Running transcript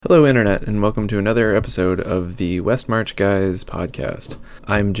Hello, Internet, and welcome to another episode of the West March Guys podcast.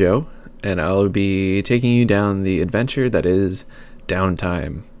 I'm Joe, and I'll be taking you down the adventure that is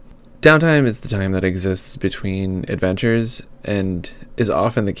Downtime. Downtime is the time that exists between adventures, and is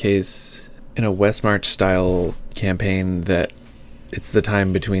often the case in a West March style campaign that it's the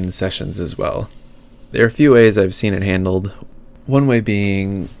time between sessions as well. There are a few ways I've seen it handled. One way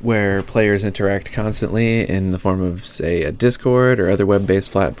being where players interact constantly in the form of, say, a Discord or other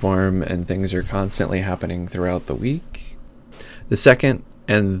web-based platform, and things are constantly happening throughout the week. The second,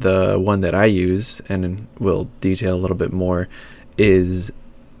 and the one that I use, and will detail a little bit more, is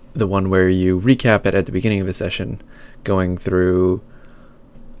the one where you recap it at the beginning of a session, going through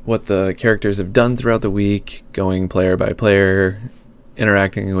what the characters have done throughout the week, going player by player,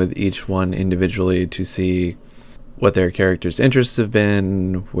 interacting with each one individually to see what their characters' interests have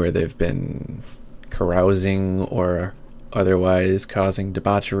been, where they've been carousing or otherwise causing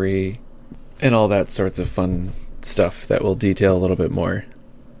debauchery, and all that sorts of fun stuff that we'll detail a little bit more.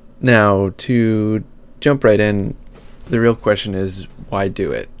 Now, to jump right in, the real question is, why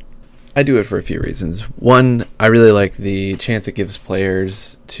do it? I do it for a few reasons. One, I really like the chance it gives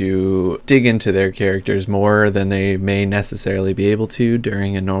players to dig into their characters more than they may necessarily be able to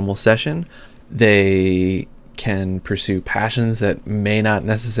during a normal session. They can pursue passions that may not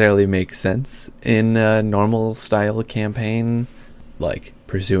necessarily make sense in a normal style campaign, like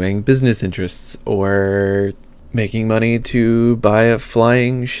pursuing business interests or making money to buy a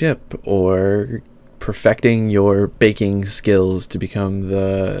flying ship or perfecting your baking skills to become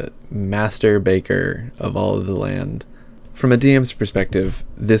the master baker of all of the land. From a DM's perspective,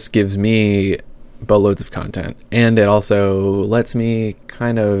 this gives me boatloads of content, and it also lets me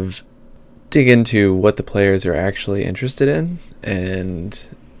kind of dig into what the players are actually interested in and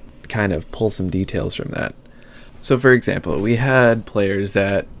kind of pull some details from that. So, for example, we had players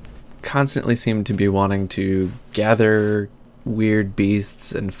that constantly seemed to be wanting to gather weird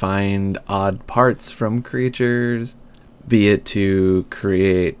beasts and find odd parts from creatures, be it to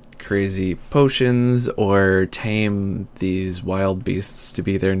create crazy potions or tame these wild beasts to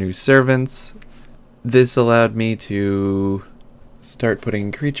be their new servants. This allowed me to start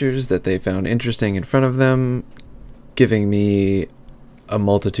putting creatures that they found interesting in front of them, giving me a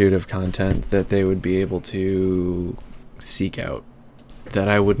multitude of content that they would be able to seek out that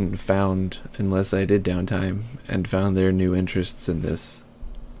I wouldn't have found unless I did Downtime and found their new interests in this.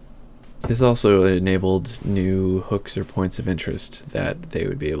 This also enabled new hooks or points of interest that they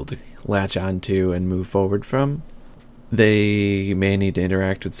would be able to latch onto and move forward from. They may need to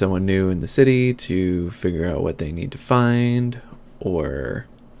interact with someone new in the city to figure out what they need to find, or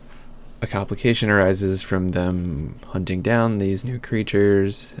a complication arises from them hunting down these new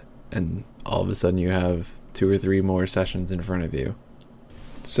creatures, and all of a sudden you have 2 or 3 more sessions in front of you.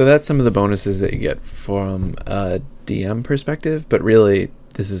 So that's some of the bonuses that you get from a DM perspective, but really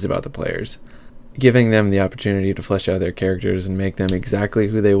this is about the players. Giving them the opportunity to flesh out their characters and make them exactly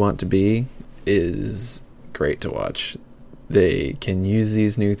who they want to be is great to watch. They can use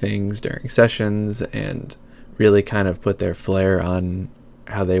these new things during sessions and really kind of put their flair on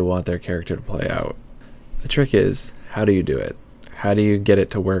how they want their character to play out. The trick is, how do you do it? How do you get it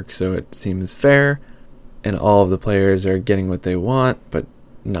to work so it seems fair and all of the players are getting what they want but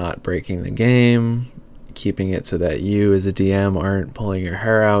not breaking the game, keeping it so that you as a DM aren't pulling your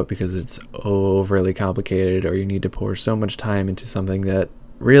hair out because it's overly complicated or you need to pour so much time into something that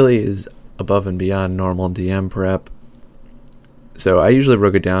really is above and beyond normal DM prep. So I usually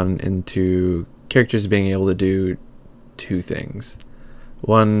broke it down into characters being able to do 2 things.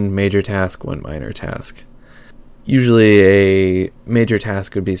 One major task, one minor task. Usually a major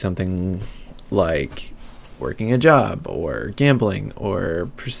task would be something like working a job or gambling or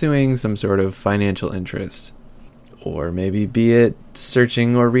pursuing some sort of financial interest, or maybe be it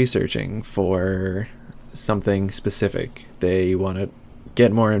searching or researching for something specific. They want to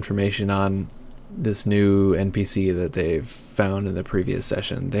get more information on this new NPC that they've found in the previous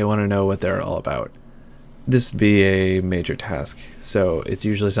session. They want to know what they're all about. This would be a major task. So it's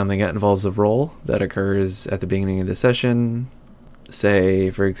usually something that involves a roll that occurs at the beginning of the session.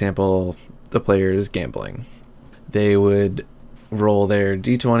 Say, for example, the player is gambling. They would roll their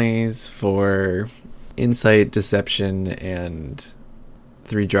d20s for insight, deception, and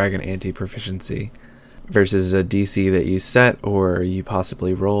 3 dragon anti-proficiency versus a DC that you set or you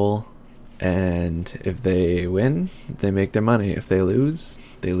possibly roll. And if they win, they make their money. If they lose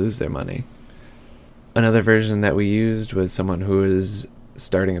their money. Another version that we used was someone who was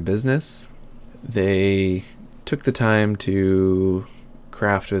starting a business. They took the time to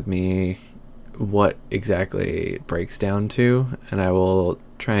craft with me what exactly it breaks down to, and I will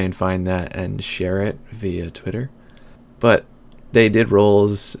try and find that and share it via Twitter. But they did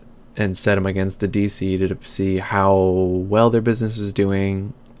rolls and set them against the DC to see how well their business was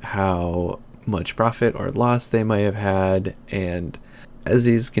doing, how much profit or loss they might have had, and as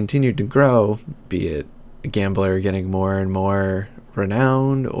these continued to grow, be it a gambler getting more and more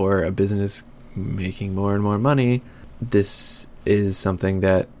renowned or a business making more and more money, this is something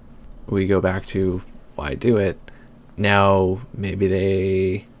that we go back to, why do it? Now, maybe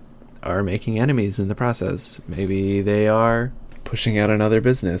they are making enemies in the process. Maybe they are pushing out another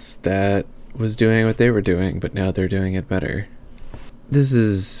business that was doing what they were doing, but now they're doing it better. This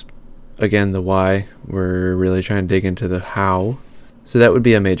is, again, the why. We're really trying to dig into the how. So that would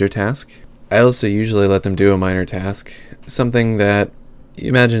be a major task. I also usually let them do a minor task, something that you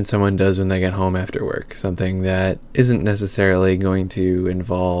imagine someone does when they get home after work, something that isn't necessarily going to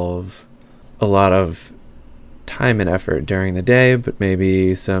involve a lot of time and effort during the day, but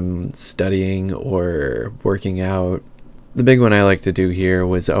maybe some studying or working out. The big one I like to do here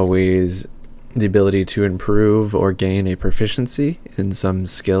was always the ability to improve or gain a proficiency in some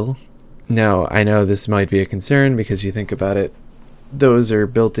skill. Now, I know this might be a concern because you think about it, those are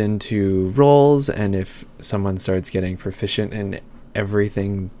built into roles, and if someone starts getting proficient in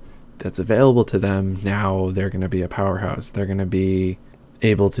everything that's available to them, now they're going to be a powerhouse. They're going to be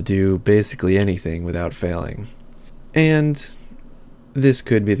able to do basically anything without failing. And this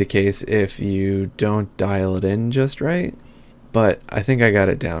could be the case if you don't dial it in just right, but I think I got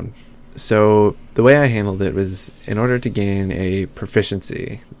it down. So the way I handled it was, in order to gain a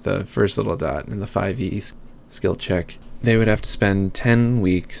proficiency, the first little dot in the 5e skill check, they would have to spend 10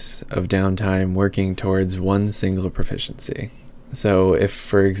 weeks of downtime working towards one single proficiency. So if,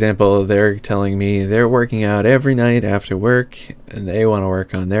 for example, they're telling me they're working out every night after work and they want to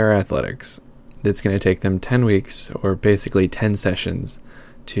work on their athletics, it's going to take them 10 weeks, or basically 10 sessions,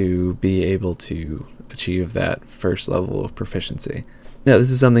 to be able to achieve that first level of proficiency. Now,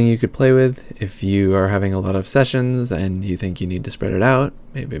 this is something you could play with if you are having a lot of sessions and you think you need to spread it out.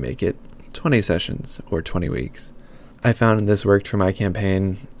 Maybe make it 20 sessions or 20 weeks. I found this worked for my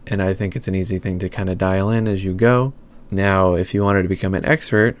campaign, and I think it's an easy thing to kind of dial in as you go. Now, if you wanted to become an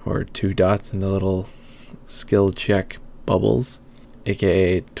expert, or 2 dots in the little skill check bubbles,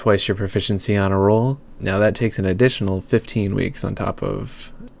 aka twice your proficiency on a roll, now that takes an additional 15 weeks on top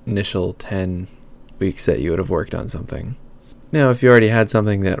of initial 10 weeks that you would have worked on something. Now, if you already had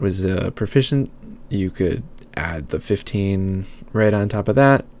something that was proficient, you could add the 15 right on top of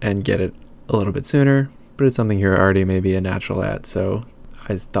that and get it a little bit sooner, but it's something you're already maybe a natural at, so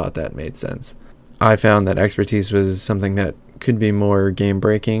I thought that made sense. I found that expertise was something that could be more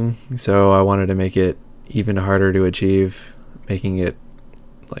game-breaking, so I wanted to make it even harder to achieve, making it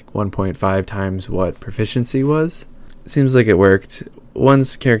like 1.5 times what proficiency was. It seems like it worked.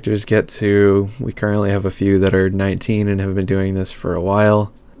 Once characters get to, we currently have a few that are 19 and have been doing this for a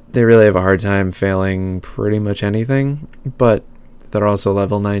while, they really have a hard time failing pretty much anything, but they're also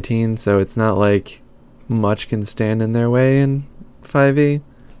level 19, so it's not like much can stand in their way in 5e.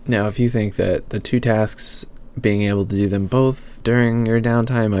 Now, if you think that the 2 tasks, being able to do them both during your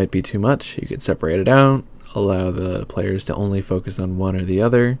downtime might be too much, you could separate it out, allow the players to only focus on one or the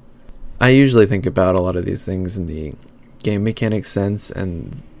other. I usually think about a lot of these things in the game mechanics sense,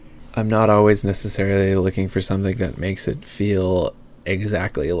 and I'm not always necessarily looking for something that makes it feel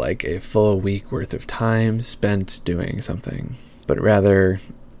exactly like a full week worth of time spent doing something, but rather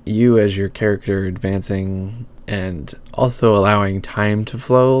you as your character advancing and also allowing time to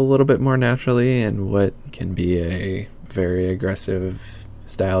flow a little bit more naturally in what can be a very aggressive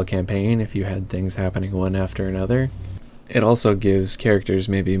style campaign if you had things happening one after another. It also gives characters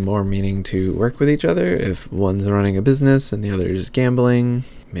maybe more meaning to work with each other. If one's running a business and the other is gambling,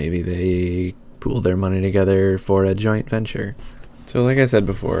 maybe they pool their money together for a joint venture. So like I said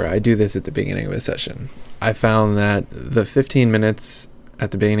before, I do this at the beginning of a session. I found that the 15 minutes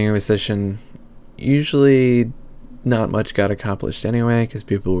at the beginning of a session, usually not much got accomplished anyway, because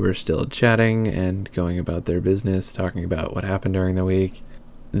people were still chatting and going about their business, talking about what happened during the week.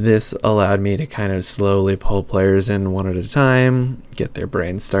 This allowed me to kind of slowly pull players in one at a time, get their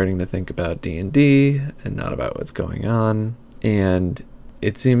brains starting to think about D&D and not about what's going on, and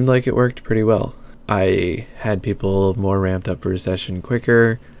it seemed like it worked pretty well. I had people more ramped up for a session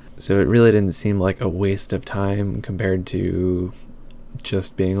quicker, so it really didn't seem like a waste of time compared to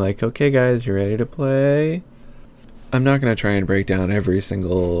just being like, okay guys, you ready to play? I'm not going to try and break down every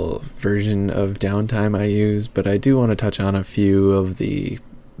single version of Downtime I use, but I do want to touch on a few of the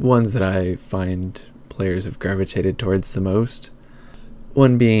ones that I find players have gravitated towards the most.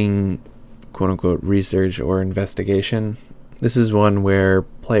 One being quote-unquote research or investigation. This is one where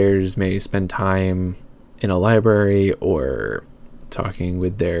players may spend time in a library or talking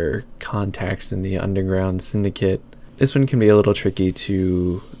with their contacts in the underground syndicate. This one can be a little tricky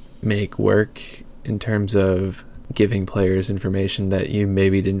to make work in terms of giving players information that you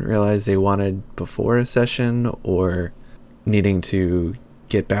maybe didn't realize they wanted before a session, or needing to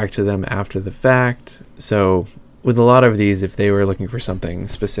get back to them after the fact. So with a lot of these, if they were looking for something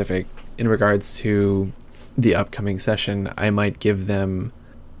specific in regards to the upcoming session, I might give them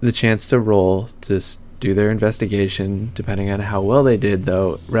the chance to roll to do their investigation, depending on how well they did,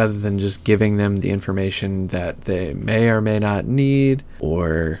 though, rather than just giving them the information that they may or may not need,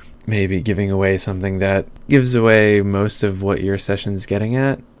 or maybe giving away something that gives away most of what your session's getting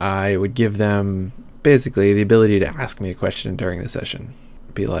at. I would give them basically the ability to ask me a question during the session.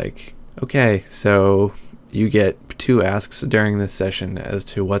 Be like, okay, so you get 2 asks during this session as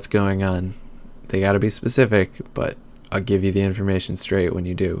to what's going on. They gotta be specific, but I'll give you the information straight when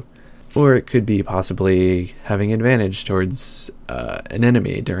you do. Or it could be possibly having advantage towards an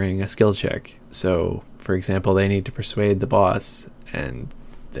enemy during a skill check. So, for example, they need to persuade the boss, and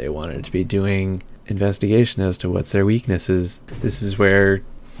they wanted to be doing investigation as to what's their weaknesses. This is where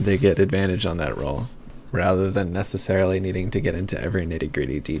they get advantage on that roll, rather than necessarily needing to get into every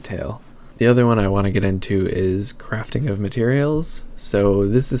nitty-gritty detail. The other one I want to get into is crafting of materials. So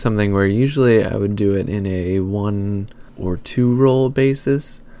this is something where usually I would do it in a 1 or 2 roll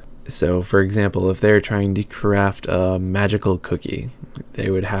basis. So, for example, if they're trying to craft a magical cookie,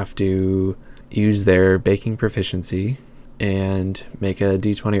 they would have to use their baking proficiency and make a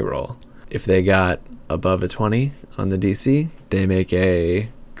d20 roll. If they got above a 20 on the DC, they make a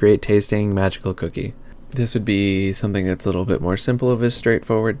great tasting magical cookie. This would be something that's a little bit more simple of a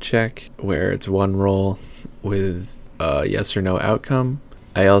straightforward check, where it's 1 roll with a yes or no outcome.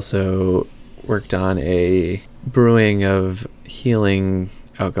 I also worked on a brewing of healing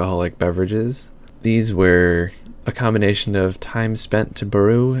alcoholic beverages. These were a combination of time spent to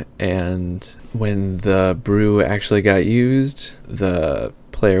brew, and when the brew actually got used, the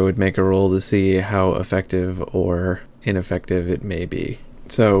player would make a roll to see how effective or ineffective it may be.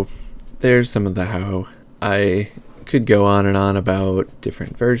 So there's some of the how. I could go on and on about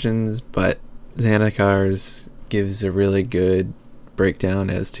different versions, but Xanacar's gives a really good breakdown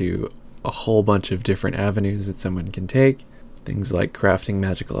as to a whole bunch of different avenues that someone can take. Things like crafting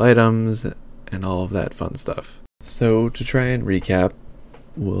magical items and all of that fun stuff. So to try and recap,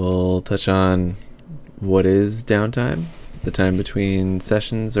 we'll touch on what is downtime, the time between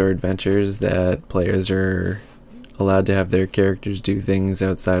sessions or adventures that players are allowed to have their characters do things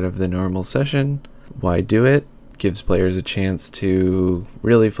outside of the normal session. Why do it? Gives players a chance to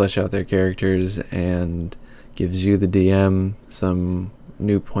really flesh out their characters and gives you, the DM, some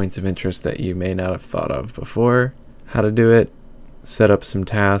new points of interest that you may not have thought of before. How to do it: set up some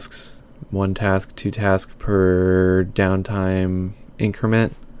tasks, 1 task, 2 tasks per downtime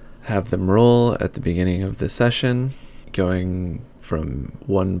increment. Have them roll at the beginning of the session, going from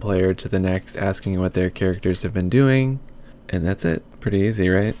one player to the next, asking what their characters have been doing. And that's it. Pretty easy,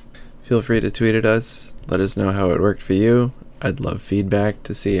 right? Feel free to tweet at us. Let us know how it worked for you. I'd love feedback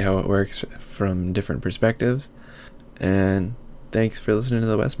to see how it works from different perspectives. And thanks for listening to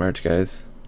the West March, guys.